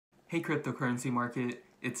Hey cryptocurrency market,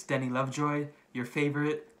 it's Denny Lovejoy, your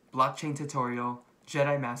favorite blockchain tutorial,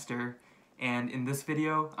 Jedi Master, and in this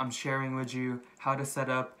video I'm sharing with you how to set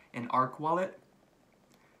up an Ark Wallet.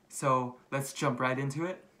 So let's jump right into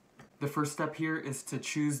it. The first step here is to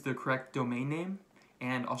choose the correct domain name,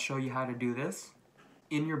 and I'll show you how to do this.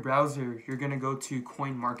 In your browser, you're going to go to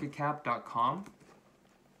coinmarketcap.com,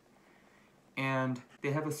 and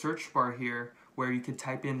they have a search bar here where you could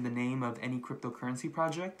type in the name of any cryptocurrency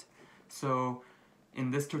project. So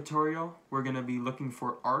in this tutorial, we're going to be looking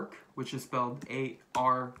for Ark, which is spelled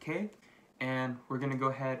A-R-K, and we're going to go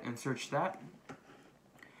ahead and search that.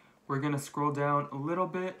 We're going to scroll down a little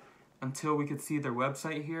bit until we could see their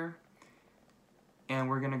website here, and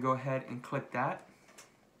we're going to go ahead and click that.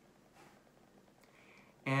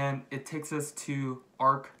 And it takes us to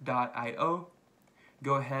ark.io.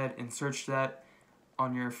 Go ahead and search that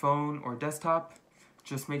on your phone or desktop.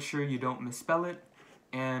 Just make sure you don't misspell it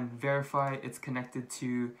and verify it's connected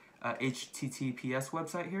to a HTTPS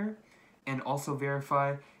website here, and also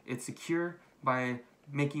verify it's secure by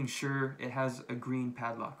making sure it has a green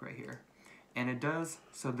padlock right here. And it does,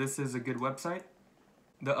 so this is a good website.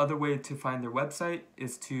 The other way to find their website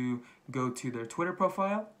is to go to their Twitter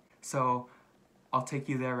profile. So I'll take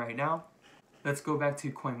you there right now. Let's go back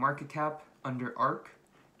to CoinMarketCap under Ark,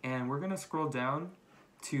 and we're going to scroll down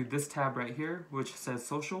to this tab right here, which says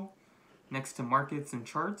Social, next to Markets and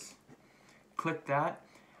Charts. Click that,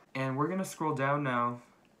 and we're going to scroll down now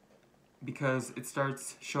because it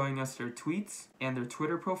starts showing us their tweets and their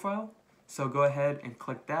Twitter profile. So go ahead and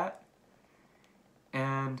click that,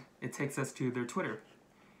 and it takes us to their Twitter.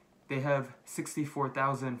 They have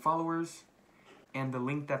 64,000 followers, and the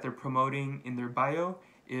link that they're promoting in their bio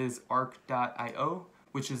is ark.io,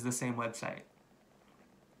 which is the same website.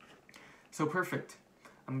 So perfect.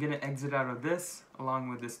 I'm going to exit out of this along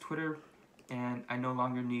with this Twitter, and I no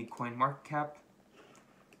longer need CoinMarketCap.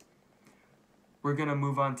 We're going to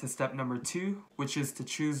move on to step number 2, which is to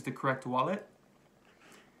choose the correct wallet.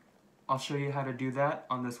 I'll show you how to do that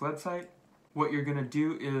on this website. What you're going to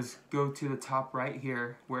do is go to the top right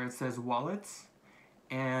here where it says Wallets.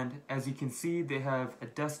 And as you can see, they have a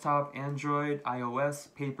desktop, Android,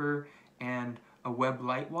 iOS, paper, and a web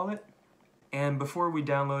light wallet. And before we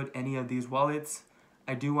download any of these wallets,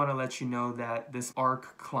 I do want to let you know that this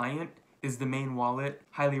Ark client is the main wallet,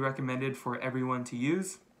 highly recommended for everyone to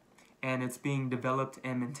use. And it's being developed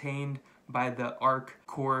and maintained by the Ark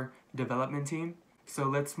core development team. So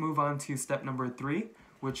let's move on to step number 3,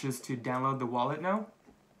 which is to download the wallet now.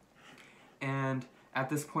 And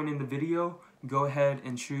at this point in the video, go ahead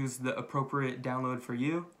and choose the appropriate download for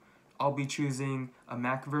you. I'll be choosing a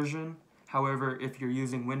Mac version. However, if you're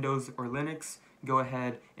using Windows or Linux, go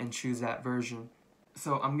ahead and choose that version.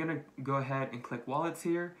 So I'm going to go ahead and click Wallets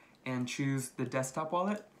here and choose the desktop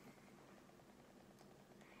wallet.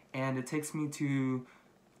 And it takes me to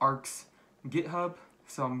Ark's GitHub.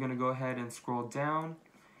 So I'm going to go ahead and scroll down,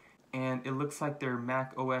 and it looks like their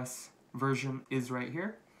Mac OS version is right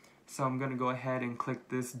here. So I'm going to go ahead and click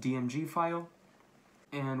this DMG file.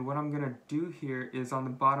 And what I'm going to do here is on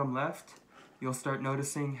the bottom left, you'll start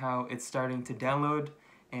noticing how it's starting to download,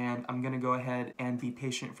 and I'm going to go ahead and be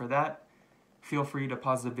patient for that. Feel free to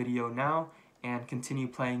pause the video now and continue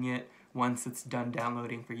playing it once it's done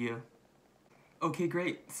downloading for you. Okay,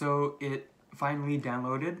 great. So it finally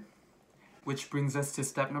downloaded, which brings us to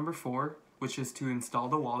step number 4, which is to install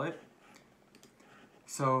the wallet.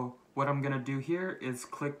 So what I'm going to do here is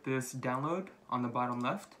click this download on the bottom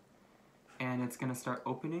left, and it's going to start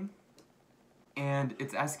opening. And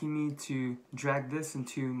it's asking me to drag this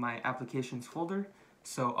into my applications folder,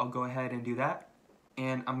 so I'll go ahead and do that.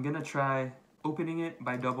 And I'm going to try opening it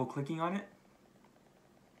by double clicking on it.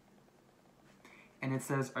 And it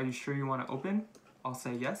says, "Are you sure you want to open?" I'll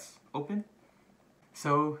say yes, open.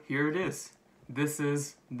 So here it is. This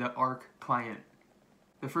is the Ark client.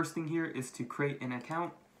 The first thing here is to create an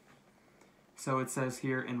account. So it says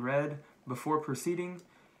here in red, before proceeding,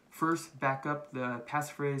 first back up the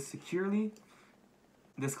passphrase securely.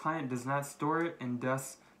 This client does not store it and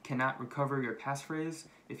thus cannot recover your passphrase.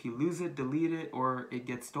 If you lose it, delete it, or it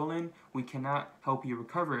gets stolen, we cannot help you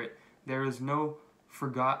recover it. There is no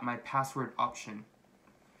forgot my password option.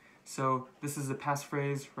 So this is the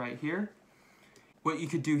passphrase right here. What you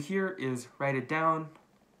could do here is write it down,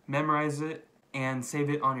 memorize it, and save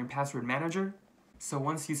it on your password manager. So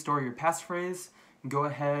once you store your passphrase, go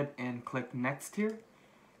ahead and click next here.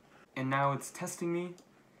 And now it's testing me,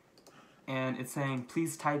 and it's saying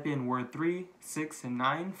please type in word 3, 6, and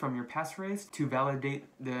 9 from your passphrase to validate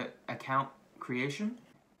the account creation.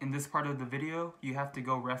 In this part of the video, you have to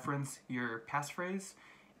go reference your passphrase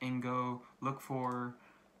and go look for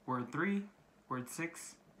word 3, word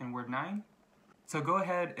 6, and word 9. So go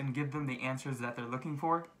ahead and give them the answers that they're looking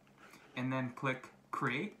for, and then click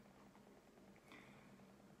create.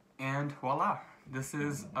 And voila, this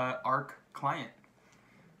is an Ark client.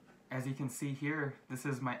 As you can see here, this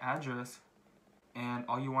is my address, and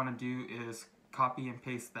all you want to do is copy and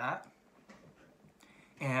paste that.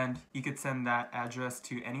 And you could send that address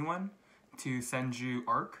to anyone to send you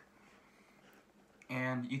Ark.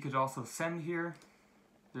 And you could also send here.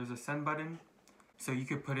 There's a send button. So you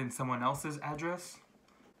could put in someone else's address.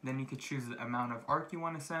 Then you could choose the amount of Ark you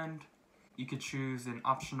want to send. You could choose an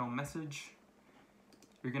optional message.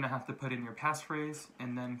 You're going to have to put in your passphrase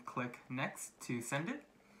and then click next to send it.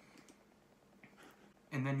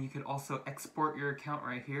 And then you could also export your account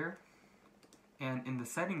right here. And in the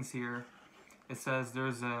settings here, it says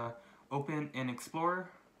there's a open in Explorer.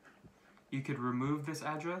 You could remove this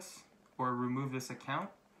address or remove this account.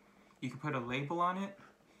 You could put a label on it.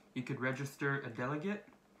 You could register a delegate.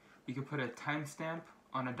 You could put a timestamp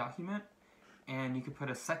on a document. And you could put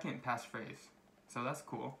a second passphrase. So that's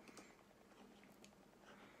cool.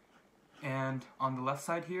 And on the left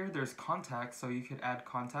side here, there's contacts, so you could add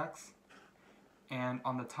contacts. And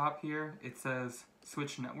on the top here, it says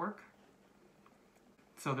switch network.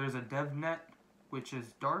 So there's a dev net, which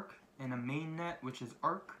is dark, and a main net, which is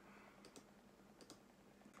Ark.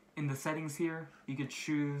 In the settings here, you could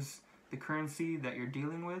choose the currency that you're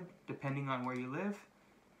dealing with, depending on where you live.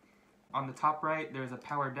 On the top right, there's a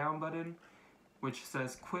power down button, which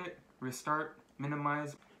says quit, restart,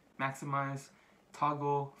 minimize, maximize,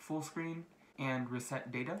 toggle full screen, and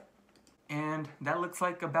reset data. And that looks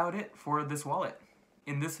like about it for this wallet.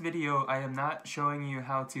 In this video, I am not showing you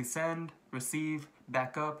how to send, receive,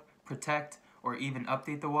 backup, protect, or even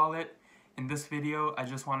update the wallet. In this video, I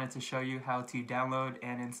just wanted to show you how to download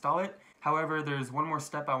and install it. However, there's one more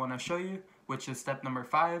step I want to show you, which is step number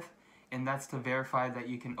 5, and that's to verify that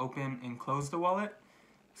you can open and close the wallet.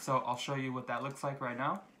 So I'll show you what that looks like right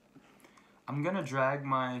now. I'm going to drag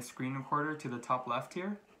my screen recorder to the top left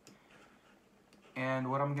here. And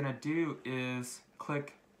what I'm going to do is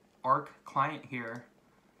click Ark client here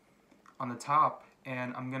on the top,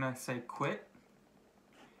 and I'm going to say quit.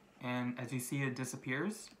 And as you see, it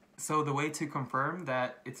disappears. So the way to confirm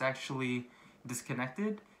that it's actually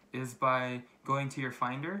disconnected is by going to your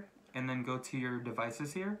Finder and then go to your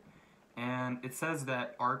devices here. And it says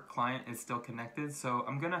that Ark client is still connected, so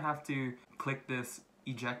I'm going to have to click this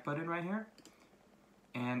eject button right here,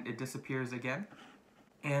 and it disappears again.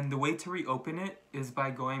 And the way to reopen it is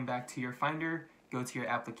by going back to your Finder, go to your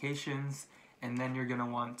applications, and then you're going to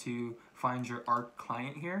want to find your Ark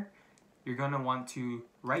client here. You're going to want to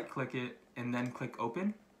right click it and then click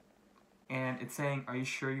open. And it's saying, are you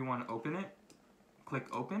sure you want to open it? Click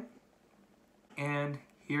open. And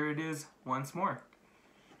here it is once more.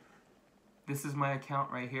 This is my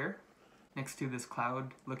account right here next to this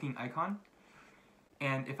cloud looking icon.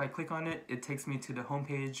 And if I click on it, it takes me to the home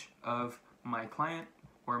page of my client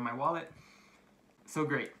or my wallet. So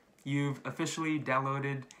great. You've officially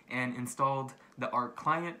downloaded and installed the Ark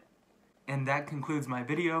client. And that concludes my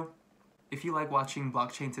video. If you like watching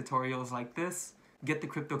blockchain tutorials like this, get the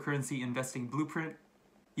cryptocurrency investing blueprint.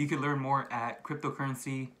 You can learn more at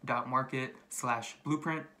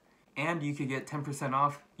cryptocurrency.market/blueprint. And you could get 10%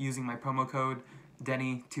 off using my promo code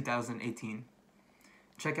DENNY2018.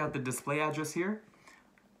 Check out the display address here,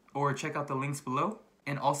 or check out the links below.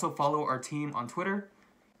 And also follow our team on Twitter.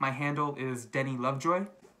 My handle is Denny Lovejoy.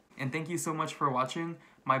 And thank you so much for watching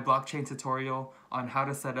my blockchain tutorial on how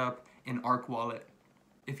to set up an Ark wallet.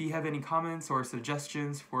 If you have any comments or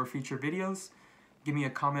suggestions for future videos, give me a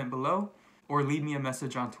comment below or leave me a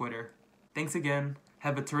message on Twitter. Thanks again,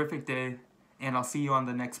 have a terrific day, and I'll see you on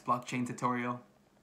the next blockchain tutorial.